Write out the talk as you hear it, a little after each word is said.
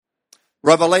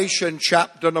Revelation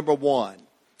chapter number 1.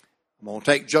 I'm going to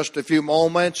take just a few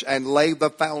moments and lay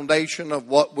the foundation of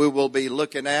what we will be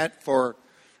looking at for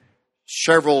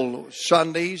several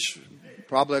Sundays,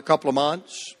 probably a couple of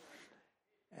months.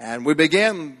 And we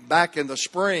begin back in the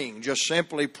spring just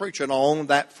simply preaching on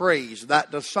that phrase, that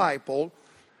disciple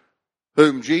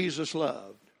whom Jesus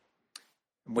loved.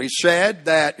 And we said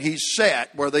that he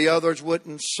sat where the others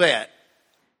wouldn't sit.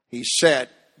 He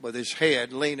sat with his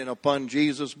head leaning upon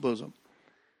Jesus' bosom.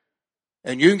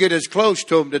 And you can get as close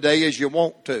to him today as you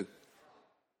want to.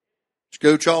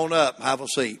 Scooch on up, have a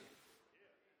seat.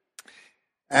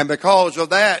 And because of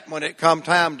that, when it come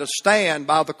time to stand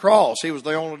by the cross, he was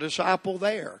the only disciple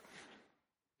there.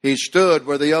 He stood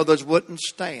where the others wouldn't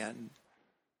stand.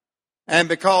 And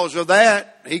because of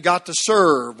that, he got to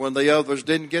serve when the others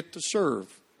didn't get to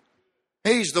serve.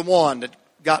 He's the one that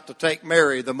got to take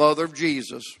Mary, the mother of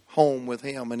Jesus, home with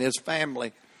him and his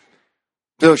family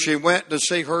till she went to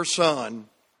see her son,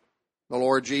 the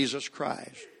Lord Jesus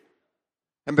Christ.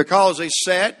 And because he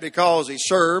sat, because he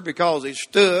served, because he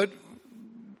stood,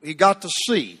 he got to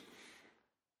see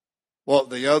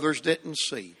what the others didn't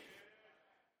see.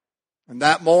 And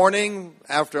that morning,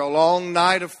 after a long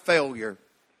night of failure,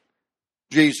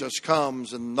 Jesus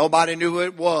comes and nobody knew who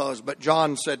it was, but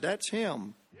John said, "That's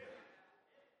him."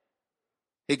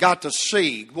 He got to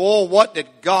see. Well, what did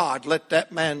God let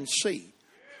that man see?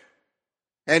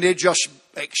 And it just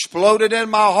exploded in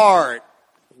my heart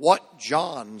what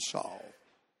John saw.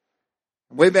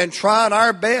 We've been trying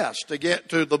our best to get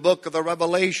to the book of the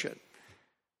Revelation,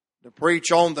 to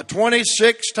preach on the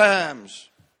 26 times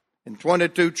in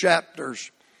 22 chapters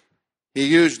he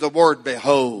used the word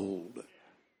behold.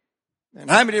 And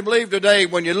how many believe today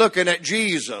when you're looking at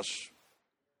Jesus,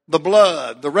 the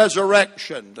blood, the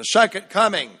resurrection, the second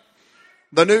coming,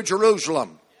 the New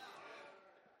Jerusalem,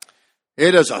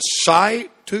 it is a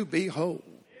sight to behold.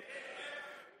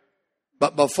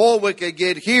 But before we could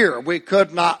get here, we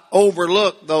could not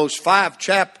overlook those 5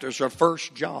 chapters of 1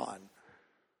 John,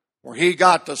 where he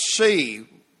got to see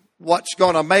what's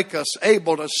going to make us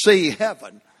able to see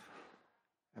heaven.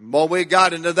 And boy, we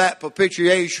got into that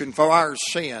propitiation for our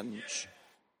sins.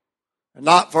 And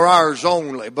not for ours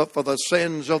only, but for the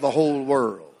sins of the whole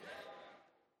world.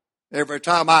 Every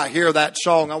time I hear that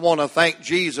song, I want to thank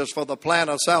Jesus for the plan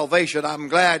of salvation. I'm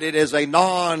glad it is a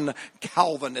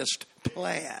non-Calvinist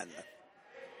plan.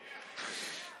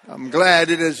 I'm glad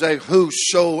it is a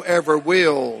whosoever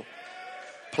will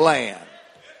plan.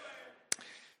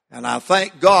 And I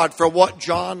thank God for what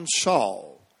John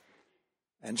saw.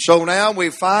 And so now we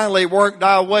finally worked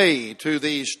our way to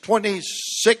these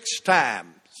 26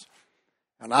 times.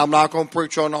 And I'm not going to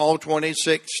preach on all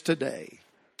 26 today.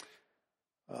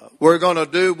 We're going to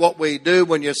do what we do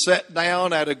when you sit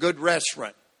down at a good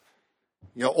restaurant.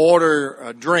 You order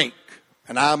a drink,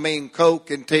 and I mean Coke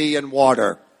and tea and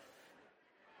water.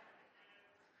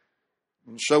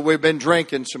 And so we've been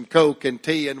drinking some Coke and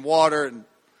tea and water and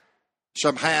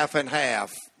some half and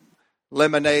half.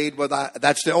 Lemonade with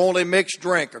that's the only mixed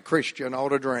drink a Christian ought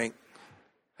to drink.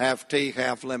 Half tea,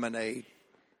 half lemonade.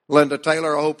 Linda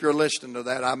Taylor, I hope you're listening to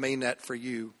that. I mean that for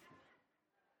you.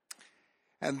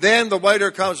 And then the waiter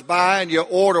comes by and you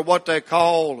order what they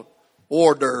call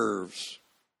hors d'oeuvres.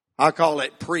 I call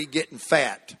it pre-getting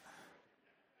fat.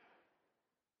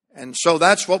 And so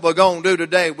that's what we're going to do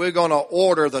today. We're going to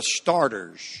order the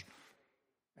starters.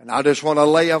 And I just want to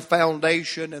lay a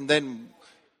foundation and then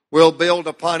we'll build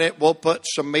upon it. We'll put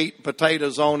some meat and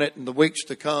potatoes on it in the weeks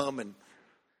to come. And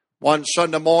one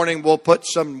Sunday morning, we'll put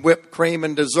some whipped cream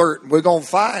and dessert. And we're going to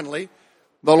finally,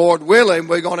 the Lord willing,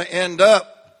 we're going to end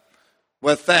up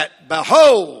with that,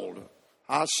 behold,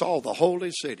 I saw the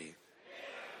holy city.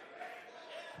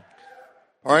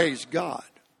 Praise God.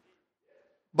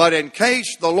 But in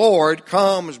case the Lord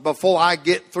comes before I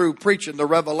get through preaching the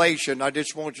Revelation, I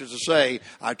just want you to say,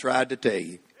 I tried to tell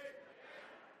you.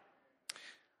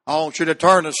 I want you to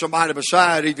turn to somebody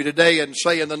beside you today and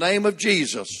say, in the name of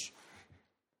Jesus,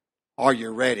 are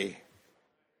you ready?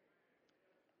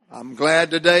 I'm glad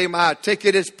today my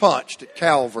ticket is punched at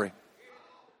Calvary.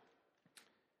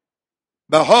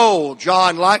 Behold,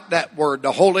 John liked that word.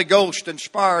 The Holy Ghost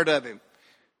inspired of him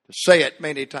to say it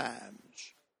many times.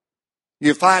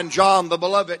 You find John the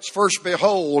Beloved's first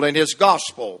behold in his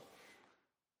gospel,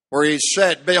 where he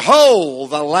said,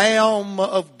 behold, the Lamb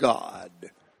of God.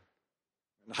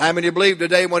 How many believe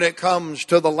today when it comes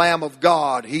to the Lamb of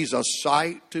God, he's a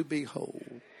sight to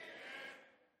behold?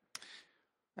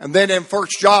 And then in 1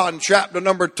 John chapter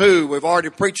number 2, we've already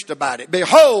preached about it.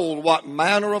 Behold, what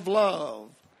manner of love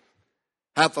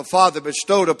hath the Father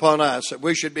bestowed upon us, that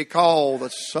we should be called the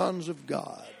sons of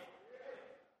God.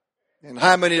 And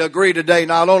how many agree today,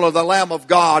 not only the Lamb of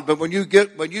God, but when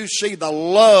you see the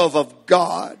love of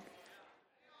God,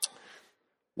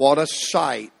 what a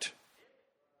sight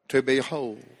to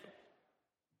behold.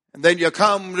 And then you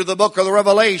come to the book of the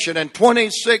Revelation, and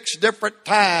 26 different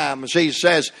times he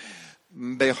says,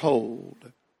 behold.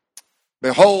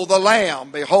 Behold the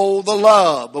Lamb, behold the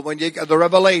love. But when you get the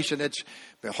Revelation, it's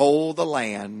behold the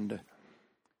land.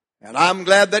 And I'm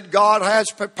glad that God has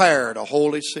prepared a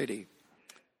holy city.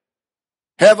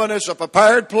 Heaven is a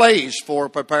prepared place for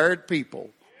prepared people.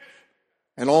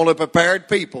 And only prepared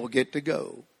people get to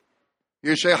go.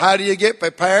 You say, how do you get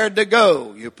prepared to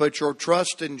go? You put your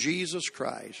trust in Jesus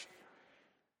Christ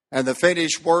and the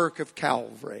finished work of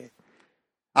Calvary.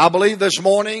 I believe this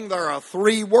morning there are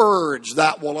 3 words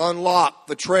that will unlock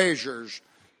the treasures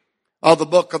of the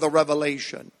book of the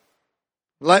Revelation.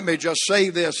 Let me just say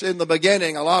this in the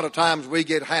beginning. A lot of times we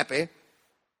get happy.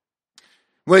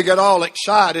 We get all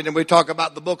excited and we talk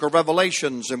about the book of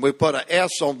Revelations and we put an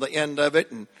S on the end of it.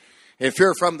 And if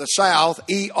you're from the South,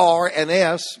 E-R and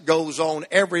S goes on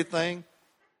everything.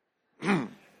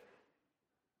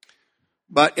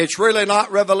 But it's really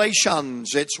not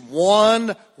revelations. It's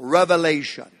one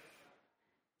revelation.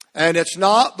 And it's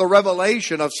not the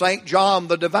revelation of St. John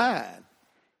the Divine.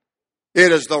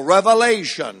 It is the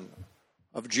revelation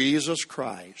of Jesus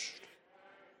Christ.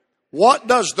 What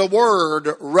does the word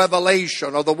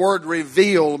revelation or the word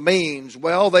reveal means?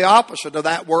 Well, the opposite of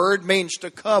that word means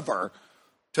to cover,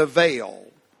 to veil.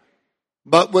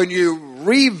 But when you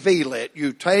reveal it,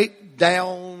 you take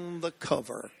down the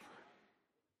cover.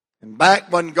 And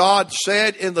back when God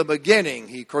said in the beginning,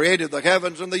 He created the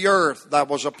heavens and the earth, there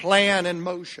was a plan in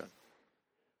motion.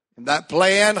 And that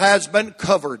plan has been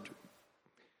covered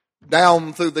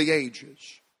down through the ages.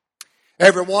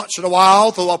 Every once in a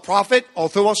while, through a prophet or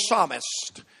through a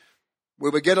psalmist, we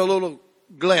would get a little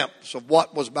glimpse of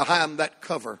what was behind that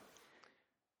cover.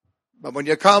 But when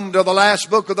you come to the last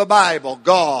book of the Bible,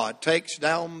 God takes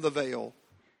down the veil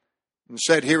and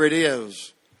said, here it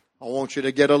is. I want you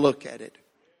to get a look at it.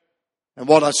 And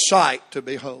what a sight to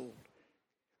behold.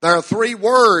 There are 3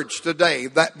 words today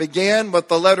that begin with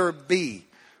the letter B.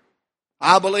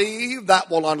 I believe that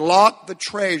will unlock the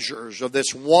treasures of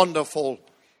this wonderful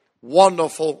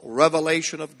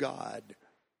revelation of God.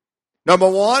 Number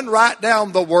 1, write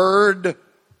down the word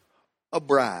a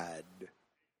bride.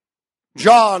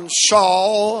 John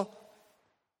saw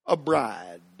a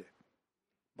bride.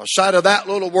 Beside of that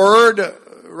little word,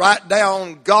 write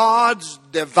down God's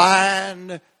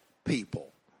divine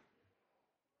people.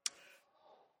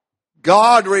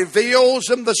 God reveals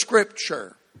in the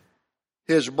Scripture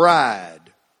His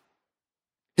bride,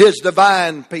 His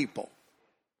divine people.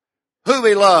 Who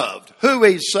He loved, who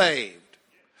He saved,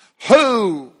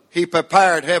 who He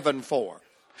prepared heaven for,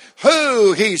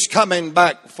 who He's coming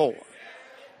back for,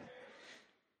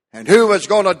 and who is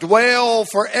going to dwell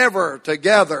forever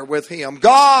together with Him.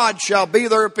 God shall be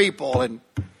their people, and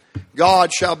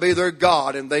God shall be their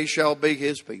God, and they shall be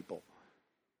His people.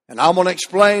 And I'm going to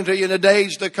explain to you in the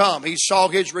days to come. He saw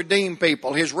His redeemed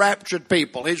people, His raptured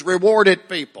people, His rewarded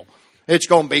people. It's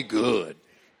going to be good.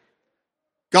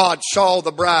 God saw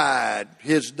the bride,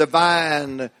 His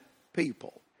divine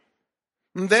people.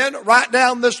 And then write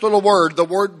down this little word, the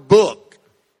word book.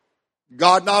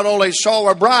 God not only saw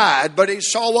a bride, but He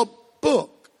saw a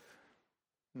book.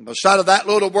 And beside of that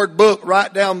little word book,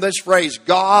 write down this phrase,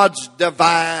 God's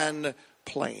divine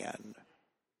plan.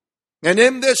 And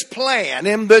in this plan,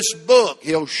 in this book,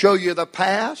 He'll show you the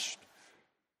past,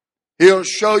 He'll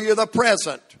show you the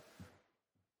present,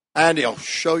 and He'll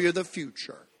show you the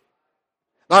future.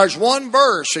 There's one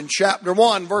verse in chapter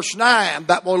 1, verse 9,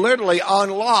 that will literally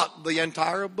unlock the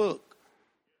entire book.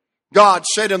 God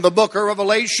said in the book of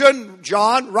Revelation,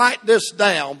 John, write this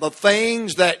down, the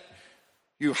things that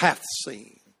you have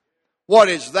seen. What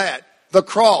is that? The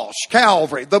cross,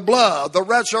 Calvary, the blood, the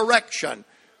resurrection,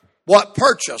 what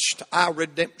purchased our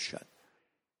redemption.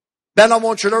 Then I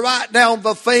want you to write down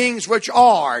the things which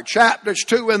are, chapters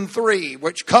 2 and 3,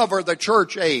 which cover the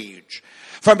church age.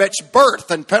 From its birth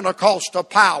and Pentecostal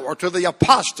power to the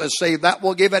apostasy that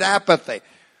will give it apathy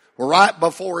right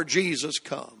before Jesus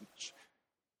comes.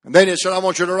 And then He said, I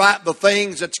want you to write the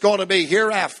things that's going to be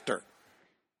hereafter.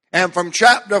 And from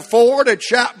chapter 4 to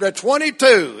chapter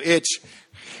 22, it's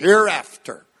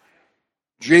hereafter.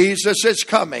 Jesus is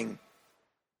coming.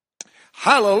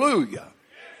 Hallelujah.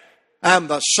 And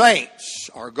the saints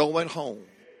are going home.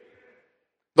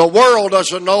 The world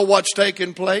doesn't know what's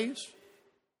taking place.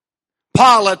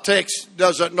 Politics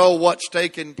doesn't know what's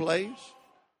taking place.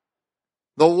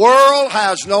 The world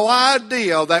has no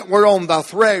idea that we're on the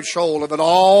threshold of it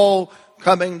all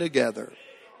coming together.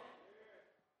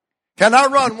 Can I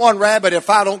run one rabbit if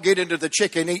I don't get into the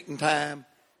chicken eating time?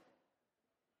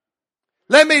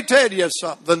 Let me tell you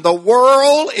something. The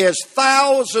world is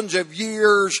thousands of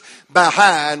years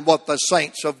behind what the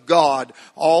saints of God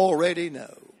already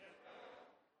know.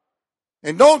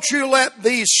 And don't you let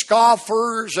these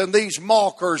scoffers and these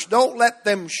mockers, don't let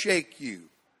them shake you.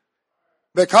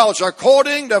 Because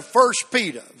according to 1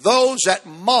 Peter, those that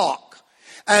mock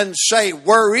and say,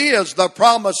 where is the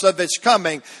promise of its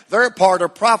coming? They're part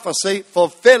of prophecy,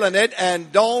 fulfilling it,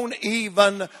 and don't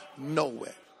even know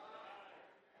it.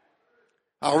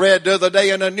 I read the other day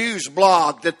in a news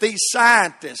blog that these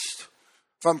scientists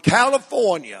from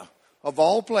California, of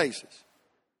all places,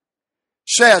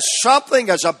 says something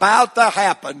is about to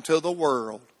happen to the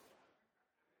world.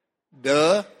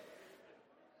 Duh.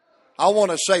 I want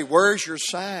to say, where's your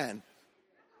sign?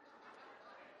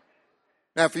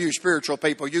 Now, for you spiritual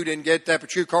people, you didn't get that,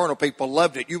 but you carnal people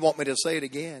loved it. You want me to say it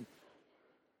again?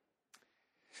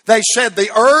 They said the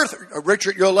earth,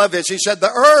 Richard, you'll love this. He said the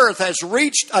earth has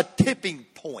reached a tipping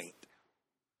point.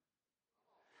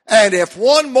 And if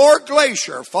one more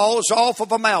glacier falls off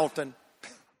of a mountain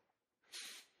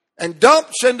and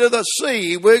dumps into the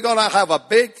sea, we're going to have a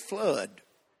big flood.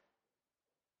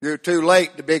 You're too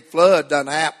late. The big flood doesn't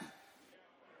happen.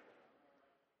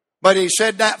 But he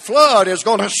said that flood is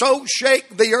going to so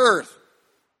shake the earth.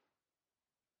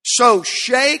 So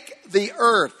shake the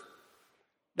earth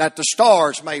that the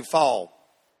stars may fall.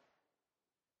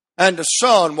 And the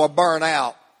sun will burn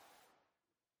out.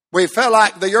 We feel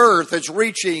like the earth is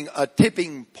reaching a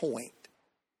tipping point.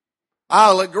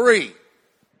 I'll agree.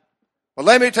 But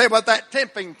let me tell you what that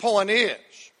tipping point is.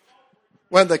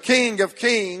 When the King of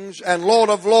Kings and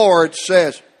Lord of Lords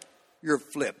says, you're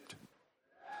flipped.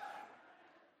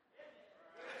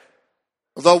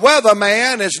 The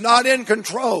weatherman is not in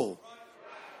control.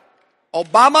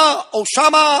 Obama,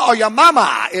 Osama, or your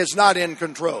mama is not in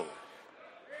control.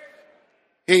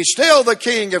 He's still the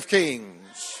King of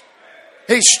Kings.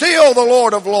 He's still the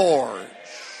Lord of Lords.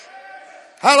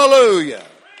 Hallelujah.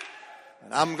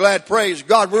 And I'm glad, praise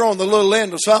God, we're on the little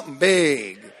end of something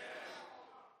big.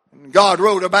 And God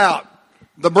wrote about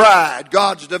the bride,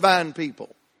 God's divine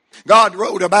people. God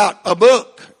wrote about a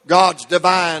book, God's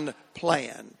divine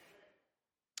plan.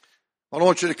 I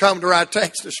want you to come to our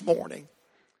text this morning.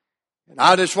 And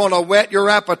I just want to whet your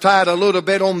appetite a little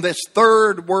bit on this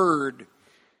third word.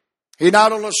 He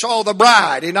not only saw the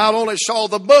bride, he not only saw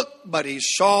the book, but he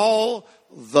saw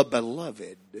the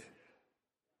beloved.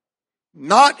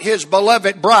 Not his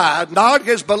beloved bride, not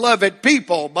his beloved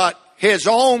people, but his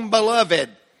own beloved.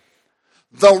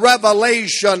 The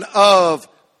revelation of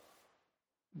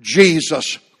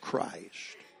Jesus Christ.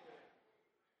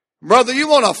 Brother, you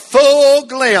want a full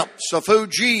glimpse of who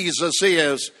Jesus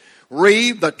is?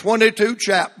 Read the 22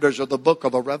 chapters of the book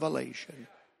of the Revelation.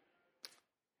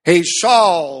 He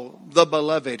saw the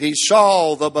beloved. He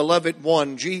saw the beloved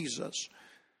one, Jesus.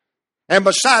 And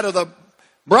beside of the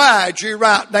bride, you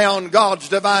write down God's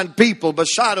divine people.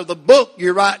 Beside of the book,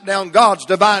 you write down God's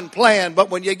divine plan.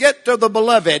 But when you get to the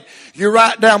beloved, you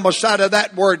write down beside of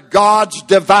that word, God's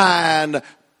divine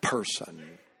person.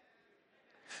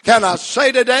 Can I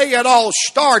say today, it all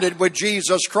started with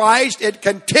Jesus Christ. It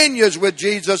continues with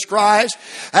Jesus Christ.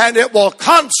 And it will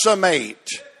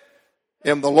consummate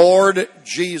in the Lord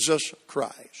Jesus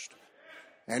Christ.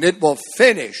 And it will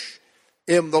finish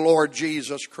in the Lord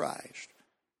Jesus Christ.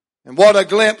 And what a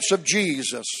glimpse of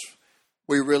Jesus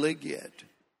we really get.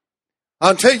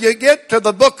 Until you get to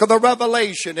the book of the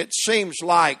Revelation, it seems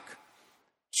like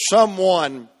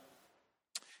someone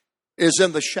is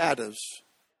in the shadows.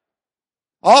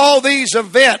 All these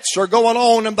events are going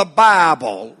on in the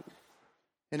Bible.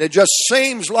 And it just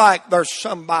seems like there's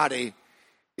somebody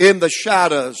in the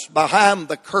shadows, behind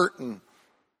the curtain.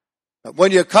 But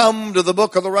when you come to the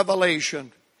book of the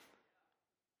Revelation,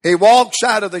 he walks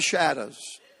out of the shadows.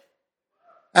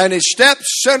 And he steps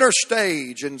center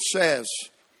stage and says,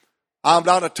 I'm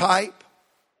not a type.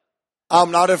 I'm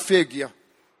not a figure.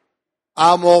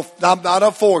 I'm not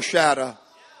a foreshadow.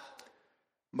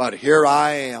 But here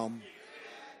I am.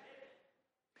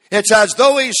 It's as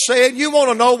though he's saying, you want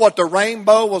to know what the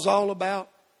rainbow was all about?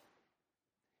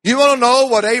 You want to know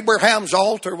what Abraham's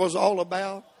altar was all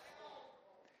about?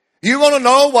 You want to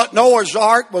know what Noah's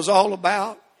Ark was all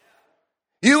about?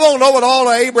 You want to know what all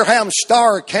of Abraham's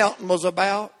star counting was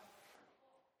about?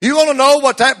 You want to know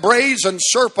what that brazen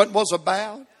serpent was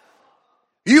about?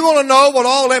 You want to know what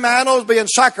all them animals being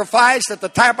sacrificed at the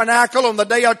tabernacle on the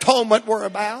Day of Atonement were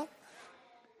about?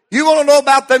 You want to know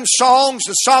about them songs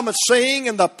the psalmist sing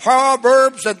and the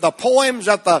proverbs and the poems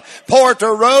that the poet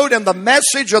wrote and the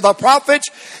message of the prophets?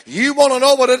 You want to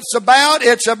know what it's about?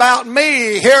 It's about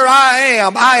me. Here I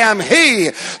am. I am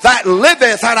he that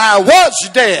liveth, and I was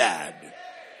dead,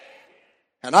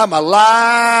 and I'm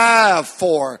alive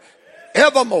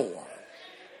forevermore.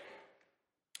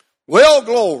 Well,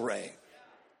 glory.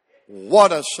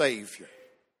 What a Savior.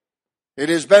 It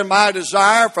has been my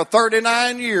desire for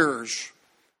 39 years,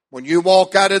 when you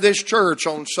walk out of this church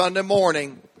on Sunday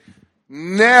morning,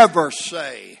 never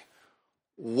say,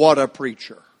 what a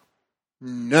preacher.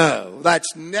 No,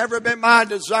 that's never been my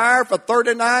desire for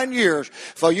 39 years,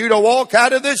 for you to walk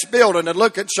out of this building and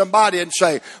look at somebody and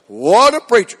say, what a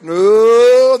preacher.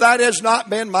 No, that has not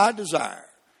been my desire.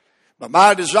 But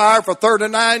my desire for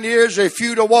 39 years is for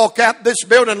you to walk out this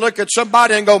building and look at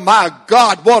somebody and go, my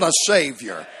God, what a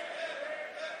Savior.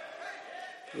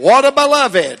 What a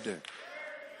beloved.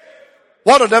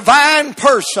 What a divine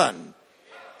person.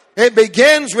 It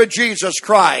begins with Jesus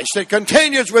Christ. It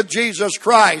continues with Jesus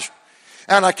Christ.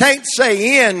 And I can't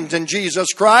say end in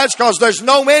Jesus Christ because there's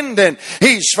no ending.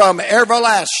 He's from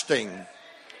everlasting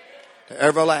to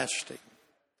everlasting.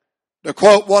 To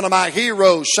quote one of my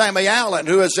heroes, Sammy Allen,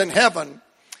 who is in heaven,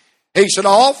 he said, I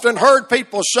often heard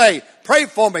people say, pray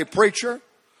for me, preacher,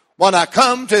 when I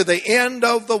come to the end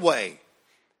of the way.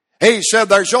 He said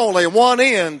there's only one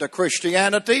end to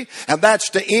Christianity, and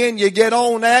that's the end you get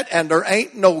on at, and there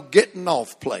ain't no getting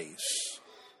off place.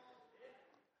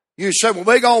 You said, well,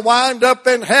 we're going to wind up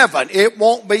in heaven. It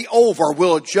won't be over.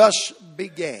 We'll just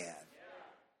begin.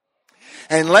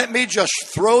 And let me just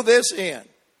throw this in.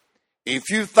 If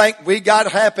you think we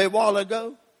got happy a while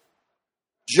ago,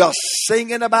 just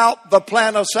singing about the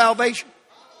plan of salvation,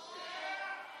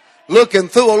 looking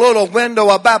through a little window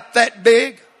about that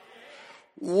big,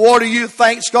 what do you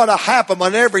think's going to happen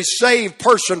when every saved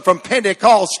person from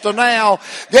Pentecost to now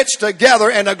gets together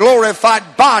in a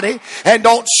glorified body and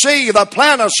don't see the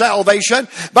plan of salvation,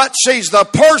 but sees the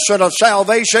person of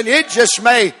salvation? It just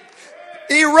may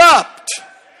erupt.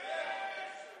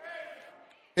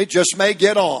 It just may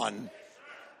get on.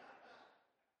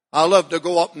 I love to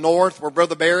go up north where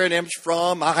Brother Barry and him's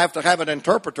from. I have to have an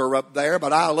interpreter up there,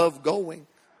 but I love going.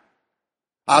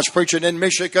 I was preaching in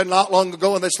Michigan not long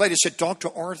ago, and this lady said, Dr.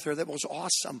 Arthur, that was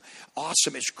awesome.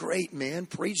 Awesome. It's great, man.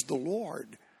 Praise the Lord.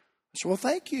 I said, well,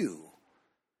 thank you.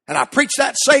 And I preached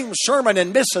that same sermon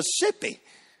in Mississippi.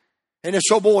 And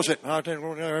this old boy said,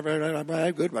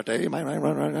 good right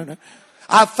there.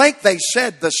 I think they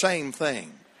said the same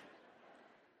thing.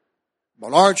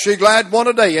 But aren't you glad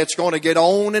one day it's going to get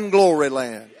on in glory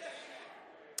land?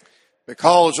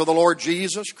 Because of the Lord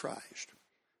Jesus Christ.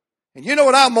 And you know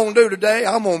what I'm going to do today?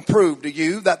 I'm going to prove to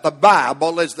you that the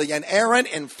Bible is the inerrant,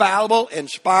 infallible,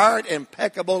 inspired,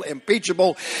 impeccable,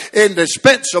 impeachable,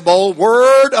 indispensable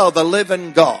Word of the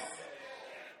living God.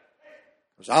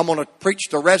 Because I'm going to preach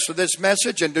the rest of this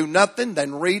message and do nothing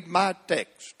than read my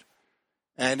text.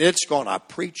 And it's going to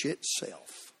preach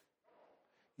itself.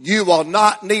 You will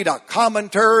not need a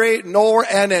commentary nor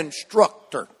an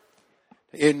instructor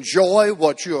to enjoy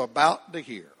what you're about to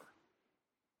hear.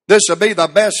 This will be the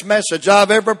best message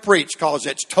I've ever preached because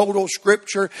it's total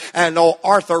scripture and no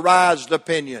authorized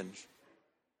opinions.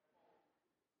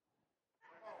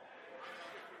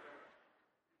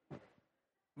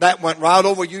 That went right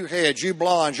over your heads. You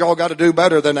blondes, y'all got to do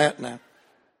better than that now.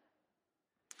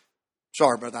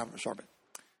 Sorry, brother. I'm sorry.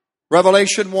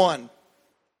 Revelation 1.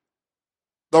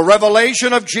 The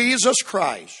revelation of Jesus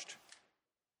Christ,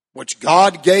 which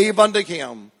God gave unto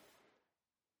him,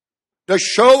 to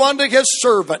show unto his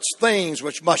servants things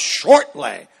which must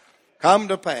shortly come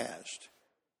to pass.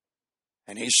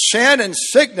 And he sent and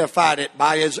signified it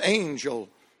by his angel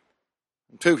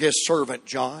to his servant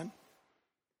John,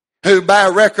 who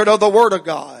bare record of the word of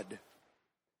God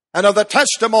and of the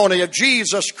testimony of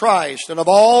Jesus Christ and of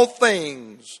all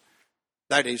things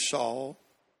that he saw.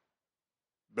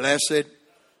 Blessed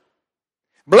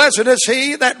is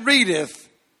he that readeth,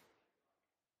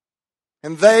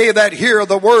 and they that hear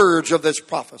the words of this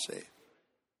prophecy,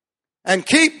 and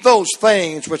keep those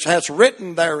things which hath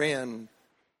written therein,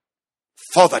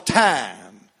 for the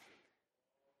time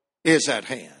is at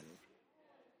hand.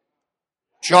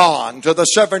 John, to the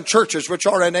 7 churches which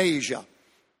are in Asia,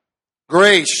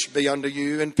 grace be unto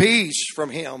you, and peace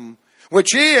from him,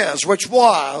 which is, which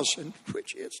was, and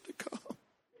which is to come,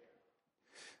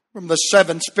 from the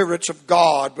 7 spirits of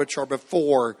God which are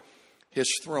before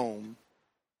his throne.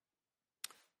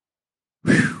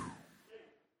 Whew.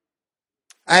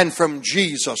 And from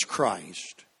Jesus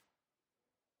Christ,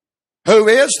 who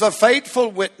is the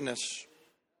faithful witness,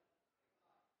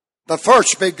 the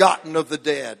first begotten of the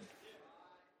dead,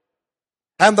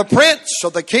 and the prince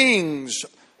of the kings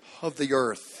of the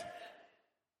earth.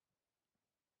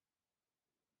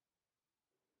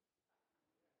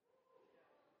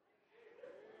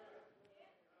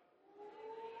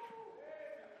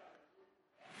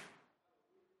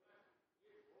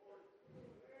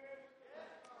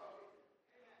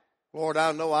 Lord,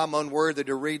 I know I'm unworthy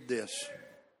to read this,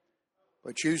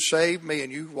 but you saved me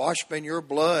and you washed me in your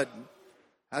blood.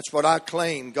 That's what I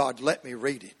claim. God, let me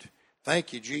read it.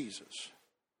 Thank you, Jesus.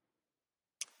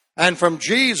 And from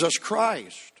Jesus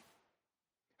Christ,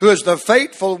 who is the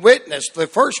faithful witness, the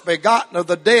first begotten of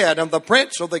the dead, and the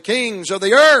prince of the kings of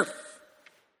the earth,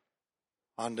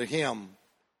 unto him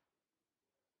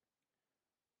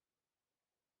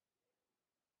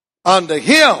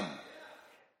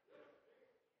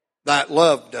that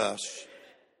loved us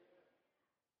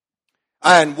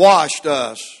and washed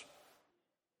us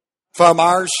from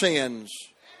our sins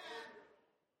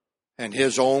in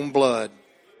his own blood,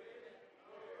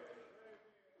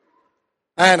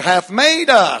 and hath made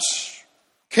us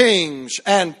kings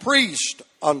and priests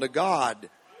unto God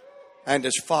and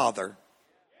his Father.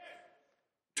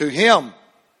 To him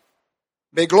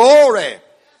be glory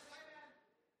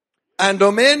and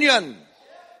dominion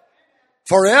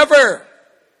forever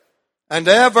and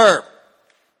ever.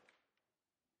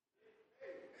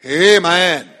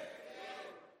 Amen.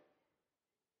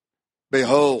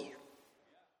 Behold,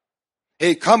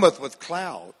 he cometh with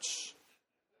clouds,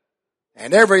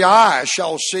 and every eye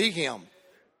shall see him,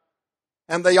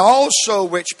 and they also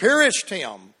which pierced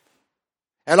him,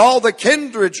 and all the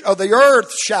kindreds of the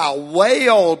earth shall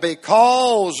wail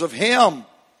because of him.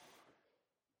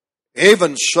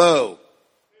 Even so,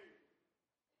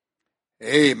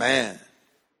 amen.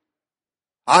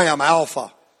 I am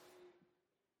Alpha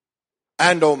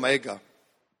and Omega,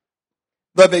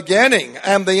 the beginning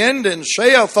and the ending,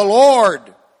 saith the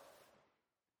Lord,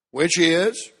 which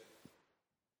is,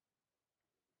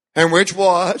 and which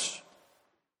was,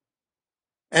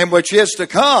 and which is to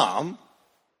come,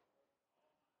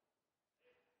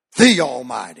 the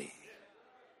Almighty.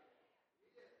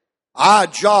 I,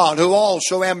 John, who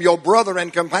also am your brother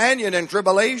and companion in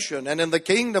tribulation and in the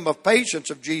kingdom of patience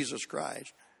of Jesus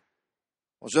Christ,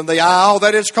 was in the isle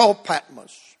that is called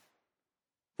Patmos,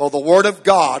 for the word of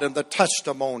God and the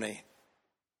testimony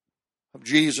of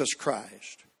Jesus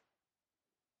Christ.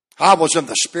 I was in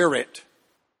the Spirit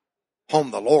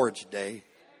on the Lord's day,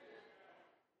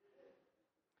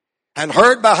 and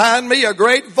heard behind me a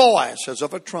great voice as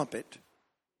of a trumpet,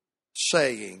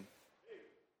 saying,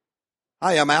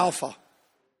 I am Alpha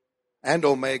and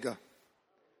Omega,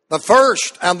 the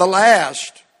first and the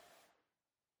last.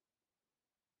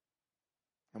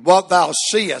 And what thou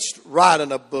seest, write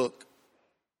in a book,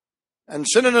 and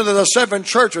send it unto the seven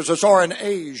churches which are in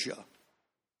Asia.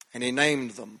 And he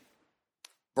named them.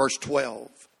 Verse 12.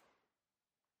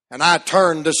 And I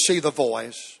turned to see the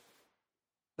voice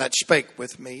that spake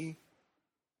with me.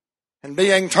 And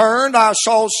being turned, I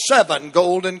saw 7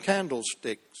 golden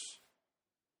candlesticks.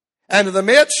 And in the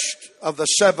midst of the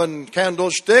 7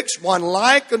 candlesticks, one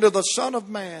like unto the Son of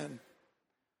Man,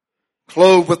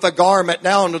 clothed with a garment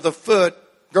down to the foot,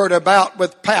 girt about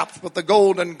with paps with the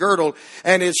golden girdle,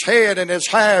 and his head and his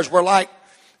hairs were like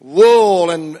wool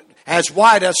and as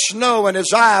white as snow, and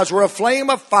his eyes were a flame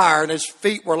of fire, and his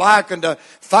feet were like unto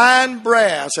fine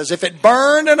brass, as if it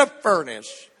burned in a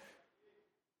furnace.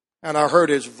 And I heard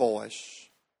his voice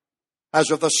as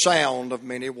of the sound of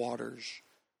many waters.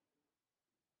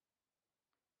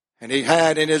 And he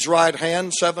had in his right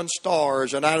hand 7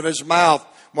 stars, and out of his mouth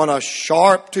went a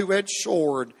sharp 2-edged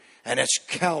sword, and his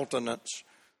countenance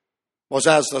was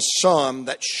as the sun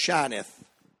that shineth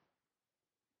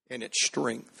in its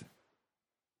strength.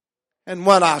 And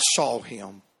when I saw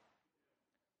him,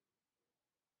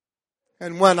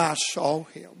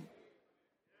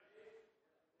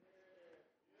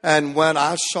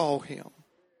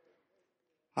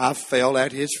 I fell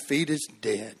at his feet as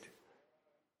dead.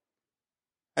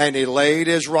 And he laid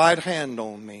his right hand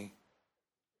on me,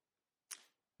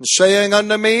 and saying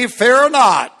unto me, Fear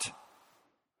not,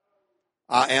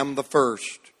 I am the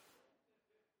first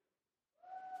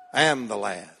and the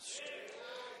last.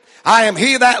 I am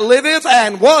he that liveth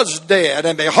and was dead,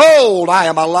 and behold, I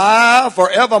am alive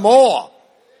forevermore.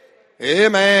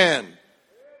 Amen.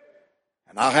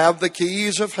 And I have the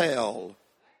keys of hell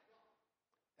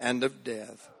and of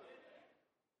death.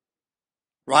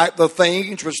 Write the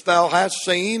things which thou hast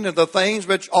seen, and the things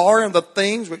which are, and the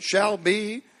things which shall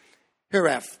be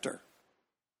hereafter.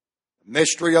 The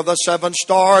mystery of the 7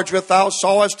 stars which thou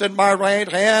sawest in my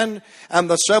right hand, and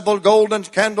the 7 golden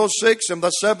candlesticks, and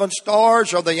the 7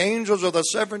 stars are the angels of the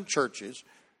 7 churches.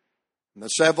 And the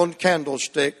 7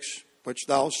 candlesticks which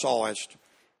thou sawest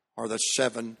are the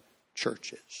 7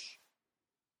 churches.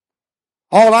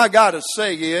 All I got to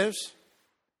say is,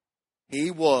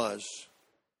 He was,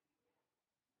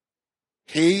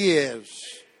 He is,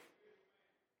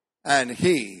 and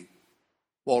He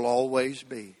will always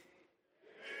be.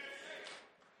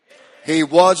 He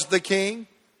was the King,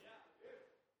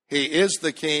 He is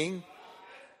the King,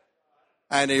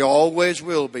 and He always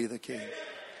will be the King.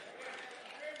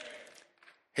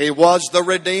 He was the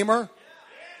Redeemer,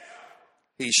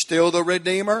 He's still the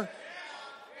Redeemer,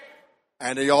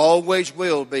 and He always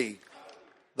will be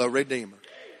the Redeemer.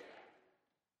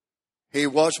 He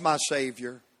was my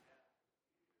Savior.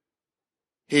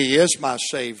 He is my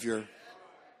Savior.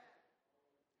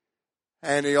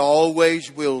 And He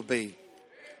always will be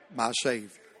my Savior.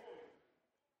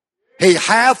 He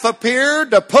hath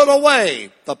appeared to put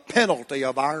away the penalty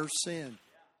of our sin.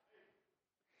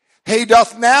 He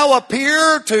doth now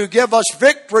appear to give us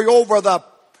victory over the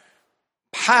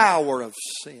power of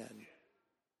sin.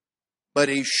 But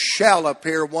He shall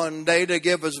appear one day to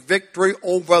give us victory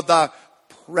over the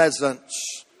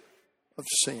presence of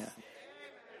sin.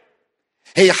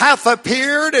 He hath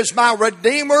appeared as my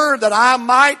Redeemer that I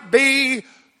might be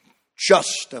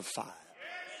justified.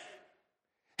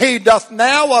 He doth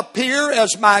now appear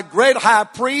as my great high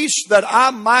priest that I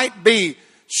might be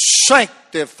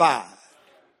sanctified.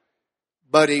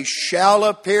 But He shall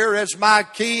appear as my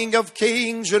King of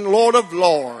kings and Lord of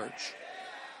lords,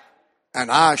 and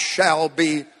I shall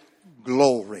be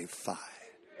glorified.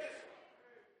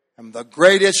 And the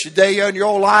greatest day in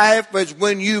your life is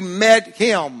when you met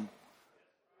Him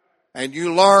and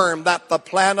you learned that the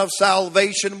plan of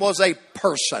salvation was a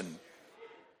person,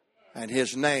 and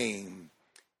His name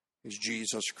is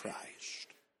Jesus Christ.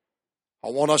 I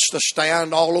want us to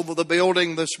stand all over the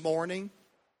building this morning.